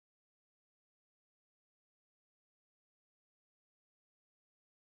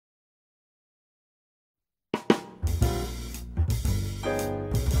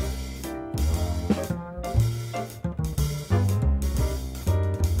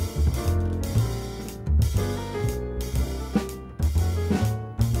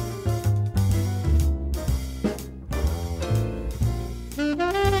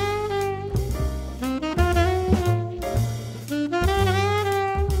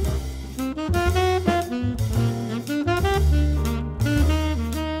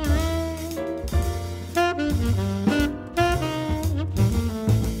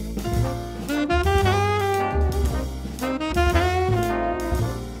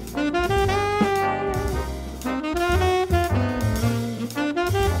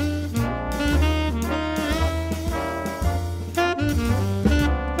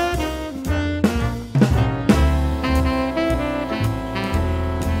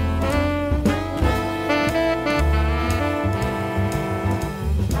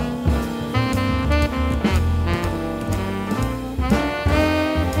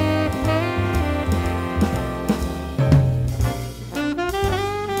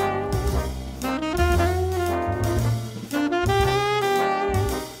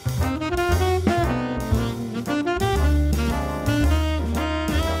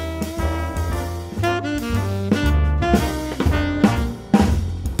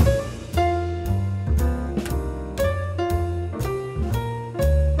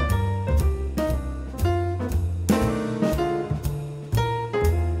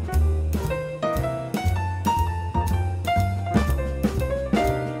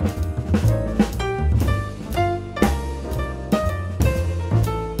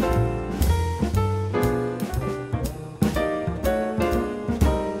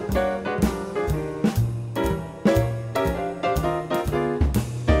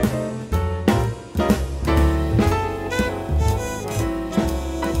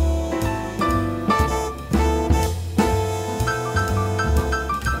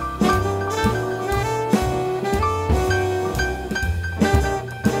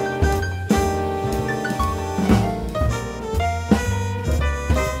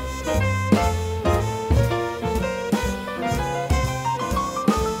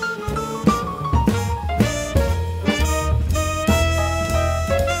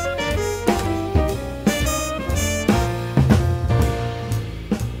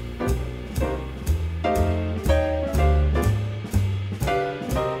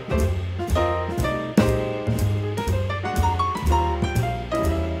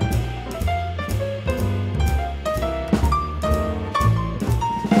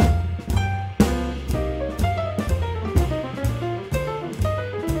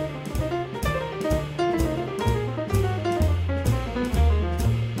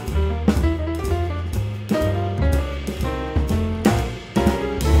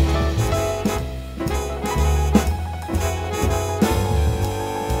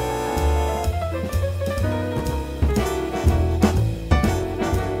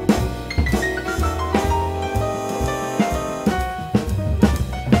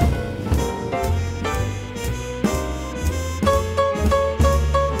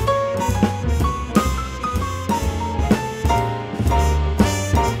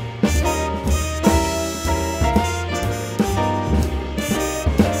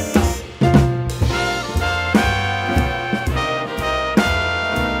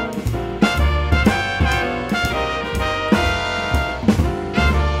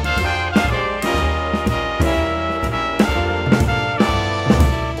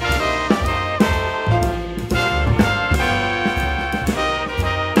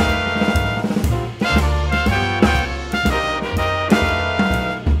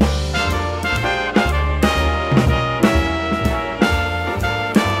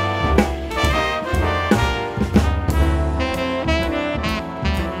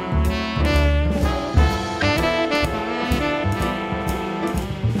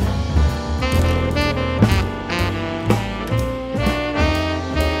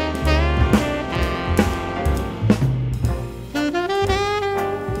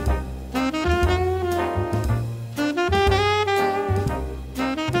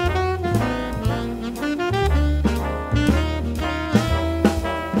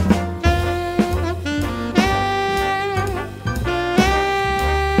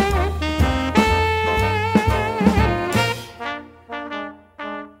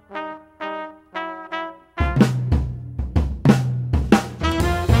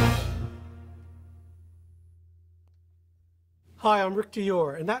Hi, I'm Rick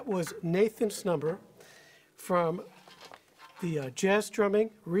Dior, and that was Nathan's number from the Jazz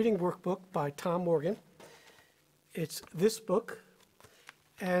Drumming Reading Workbook by Tom Morgan. It's this book,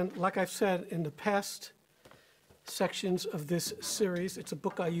 and like I've said in the past sections of this series, it's a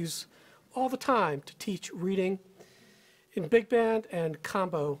book I use all the time to teach reading in big band and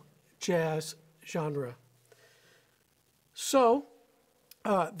combo jazz genre. So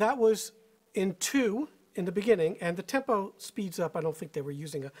that was in 2 in the beginning, and the tempo speeds up. I don't think they were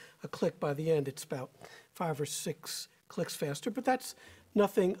using a click by the end. It's about 5 or 6 clicks faster, but that's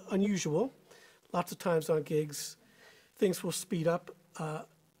nothing unusual. Lots of times on gigs, things will speed up.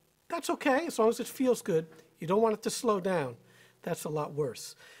 That's okay, as long as it feels good. You don't want it to slow down. That's a lot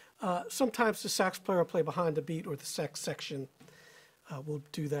worse. Sometimes the sax player will play behind the beat, or the sax section will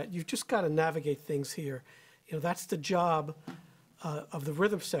do that. You've just got to navigate things here. You know, that's the job of the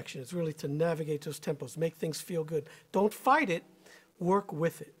rhythm section, is really to navigate those tempos, make things feel good. Don't fight it, work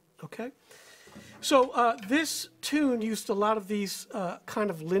with it, okay? So this tune used a lot of these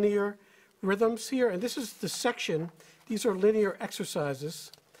kind of linear rhythms here, and this is the section. These are linear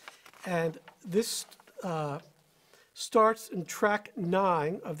exercises, and this starts in track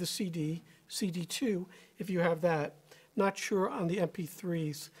 9 of the CD, CD2, if you have that. Not sure on the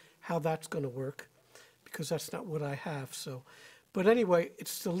MP3s how that's going to work, because that's not what I have. So, but anyway,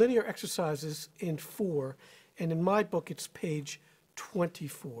 it's the linear exercises in 4, and in my book it's page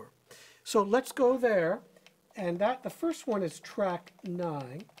 24. So let's go there, and the first one is track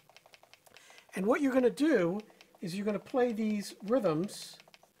 9. And what you're going to do is you're going to play these rhythms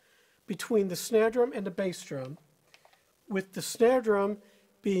between the snare drum and the bass drum, with the snare drum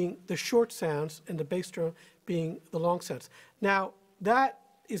being the short sounds and the bass drum being the long sounds. Now, that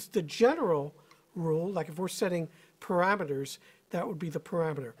is the general rule. Like if we're setting parameters, that would be the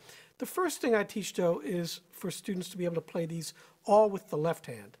parameter. The first thing I teach, though, is for students to be able to play these all with the left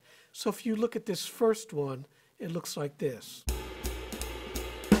hand. So if you look at this first one, it looks like this.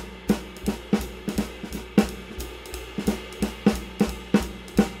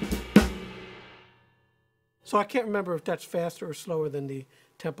 So I can't remember if that's faster or slower than the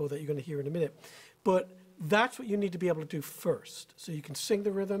tempo that you're going to hear in a minute. But that's what you need to be able to do first. So you can sing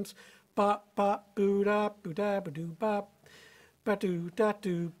the rhythms. Bop, bop, boo, da, boo, da, ba, doo, bop. Ba, doo, da,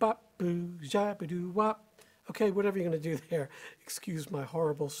 doo, bop, boo, ja, ba, doo, wop. Okay, whatever you're going to do there. Excuse my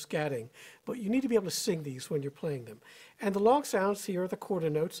horrible scatting. But you need to be able to sing these when you're playing them. And the long sounds here are the quarter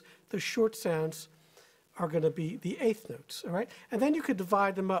notes. The short sounds are going to be the eighth notes, all right? And then you could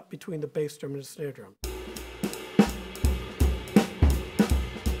divide them up between the bass drum and the snare drum.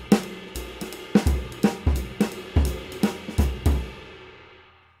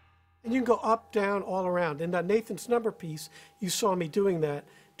 And you can go up, down, all around. In that Nathan's number piece, you saw me doing that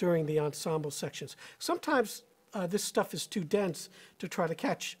during the ensemble sections. Sometimes this stuff is too dense to try to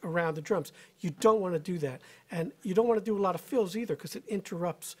catch around the drums. You don't want to do that. And you don't want to do a lot of fills either, because it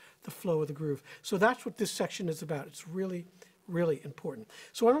interrupts the flow of the groove. So that's what this section is about. It's really, really important.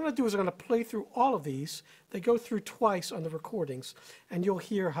 So what I'm going to do is I'm going to play through all of these. They go through twice on the recordings, and you'll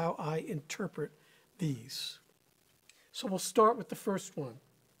hear how I interpret these. So we'll start with the first one.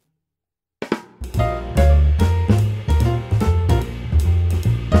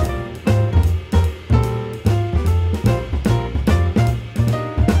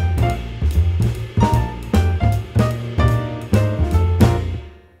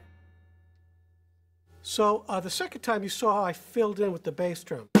 So the second time you saw how I filled in with the bass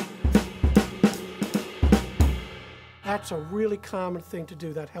drum. That's a really common thing to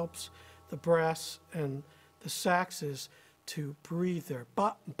do. That helps the brass and the saxes to breathe there.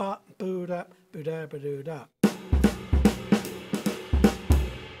 Bop, bop, boo, da, boo, da, ba, doo, da.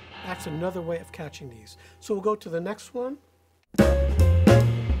 That's another way of catching these. So we'll go to the next one.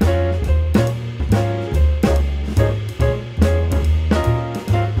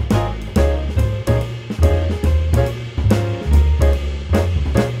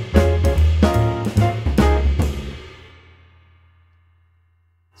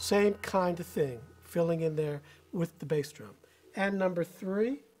 Same kind of thing, filling in there with the bass drum. And number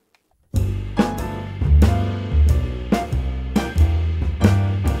 3.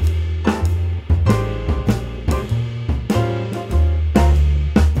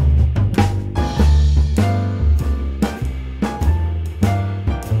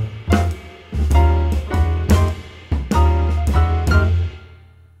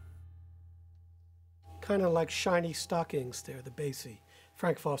 Kind of like Shiny Stockings there, the bassy.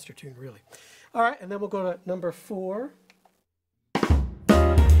 Frank Foster tune, really. All right, and then we'll go to number 4.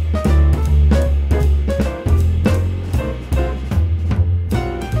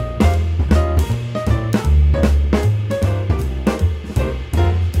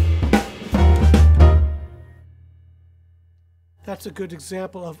 that's a good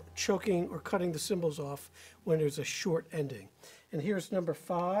example of choking or cutting the cymbals off when there's a short ending. And here's number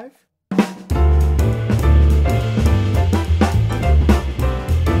 5.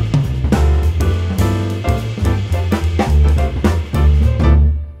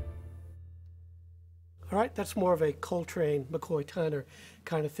 All right, that's more of a Coltrane, McCoy Tyner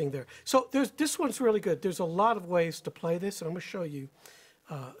kind of thing there. So this one's really good. There's a lot of ways to play this, and I'm going to show you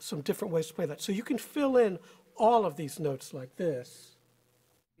some different ways to play that. So you can fill in all of these notes like this.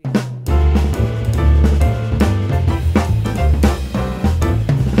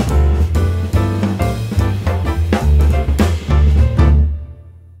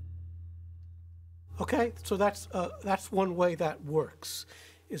 Okay, so that's one way that works,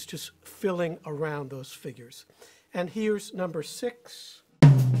 is just filling around those figures. And here's number 6.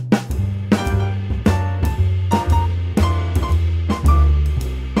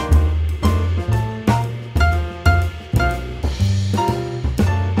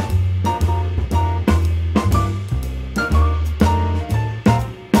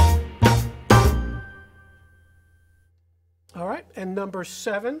 All right, and number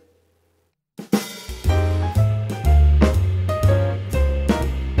 7.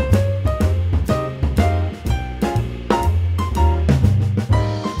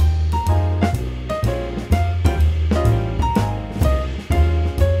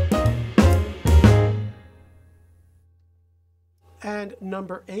 And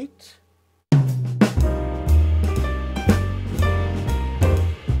number 8.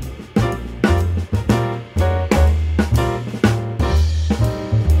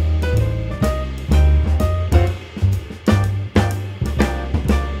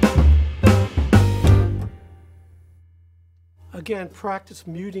 Again, practice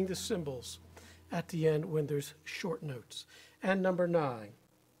muting the cymbals at the end when there's short notes. And number 9.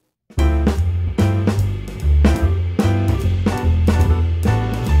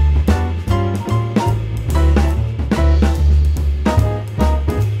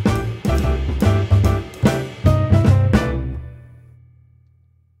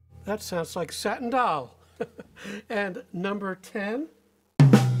 That sounds like Satin Doll. And number 10.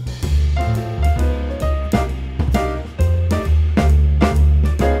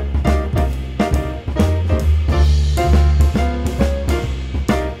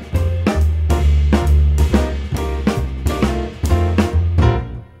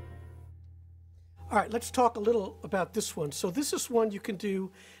 All right, let's talk a little about this one. So this is one you can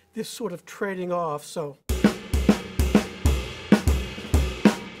do this sort of trading off. So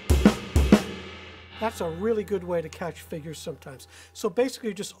that's a really good way to catch figures sometimes. So basically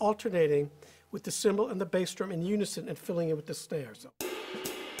you're just alternating with the cymbal and the bass drum in unison and filling in with the snare.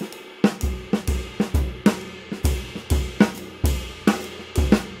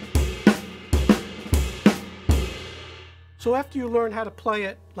 So after you learn how to play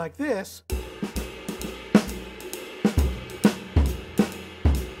it like this,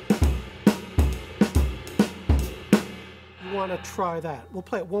 you want to try that. We'll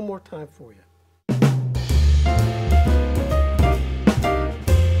play it one more time for you.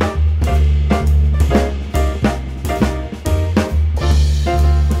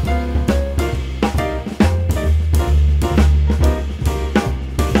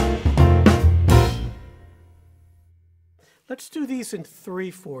 Let's do these in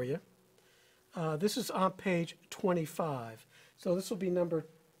 3 for you. This is on page 25. So this will be number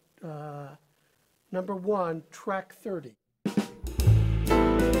 1, track 30.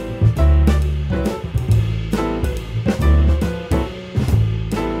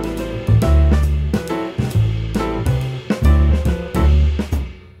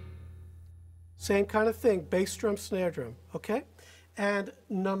 Same kind of thing, bass drum, snare drum, okay? And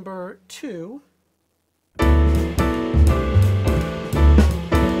number 2.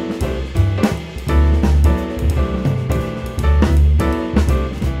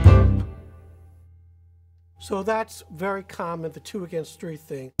 So that's very common, the 2 against 3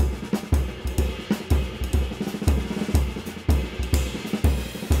 thing.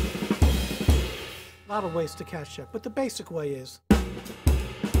 A lot of ways to catch up, but the basic way is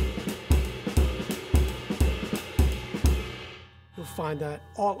you'll find that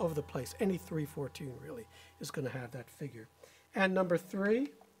all over the place. Any 3/4 tune really is going to have that figure. And number 3.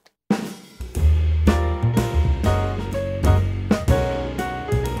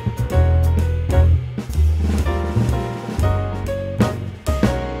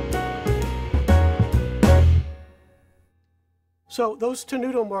 So those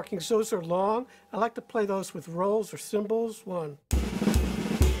tenuto markings, those are long. I like to play those with rolls or cymbals. 1.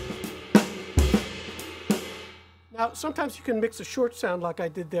 Now, sometimes you can mix a short sound like I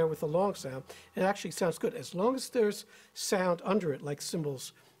did there with a long sound. It actually sounds good. As long as there's sound under it, like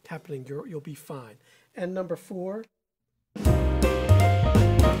cymbals happening, you'll be fine. And number 4.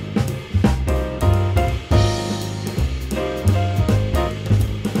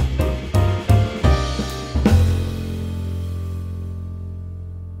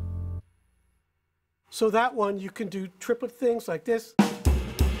 So that one, you can do triplet things like this,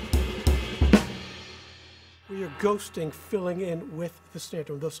 where you're ghosting, filling in with the snare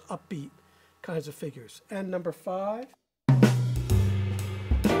drum, those upbeat kinds of figures. And number 5.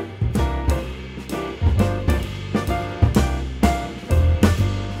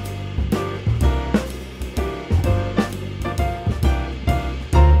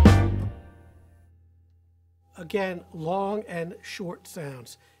 Again, long and short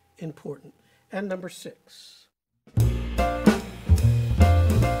sounds, important. And number 6.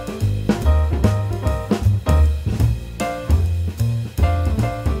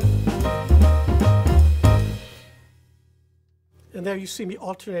 And there you see me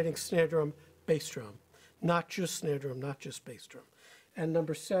alternating snare drum, bass drum. Not just snare drum, not just bass drum. And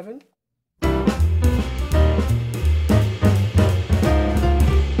number 7.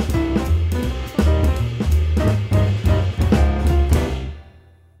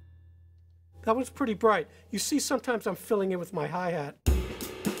 That one's pretty bright. You see sometimes I'm filling in with my hi-hat.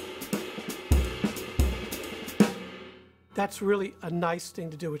 That's really a nice thing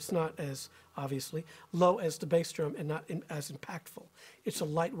to do. It's not as, obviously, low as the bass drum and not as impactful. It's a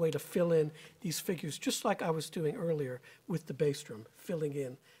light way to fill in these figures, just like I was doing earlier with the bass drum, filling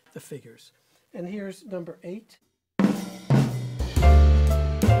in the figures. And here's number 8.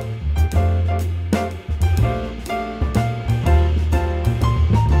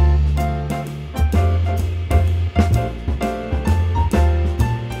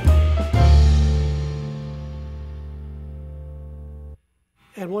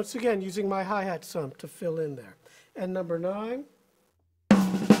 And once again, using my hi-hat some to fill in there. And number 9.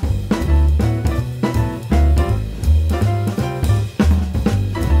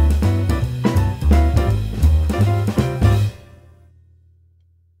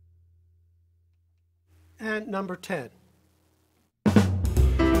 And number 10.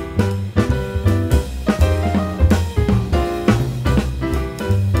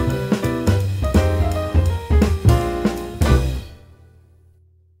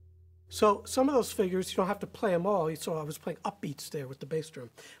 So some of those figures, you don't have to play them all. So I was playing upbeats there with the bass drum.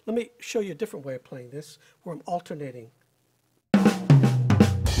 Let me show you a different way of playing this, where I'm alternating.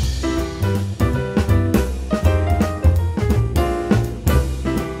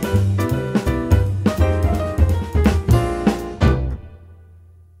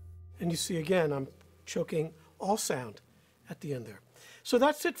 And you see again, I'm choking all sound at the end there. So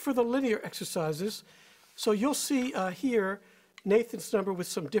that's it for the linear exercises. So you'll see here Nathan's number with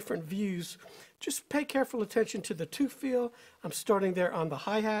some different views. Just pay careful attention to the 2 feel. I'm starting there on the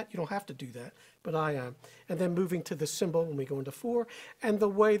hi-hat. You don't have to do that, but I am. And then moving to the cymbal when we go into 4. And the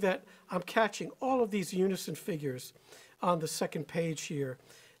way that I'm catching all of these unison figures on the second page here.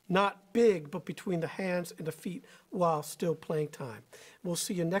 Not big, but between the hands and the feet while still playing time. We'll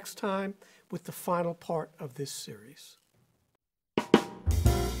see you next time with the final part of this series.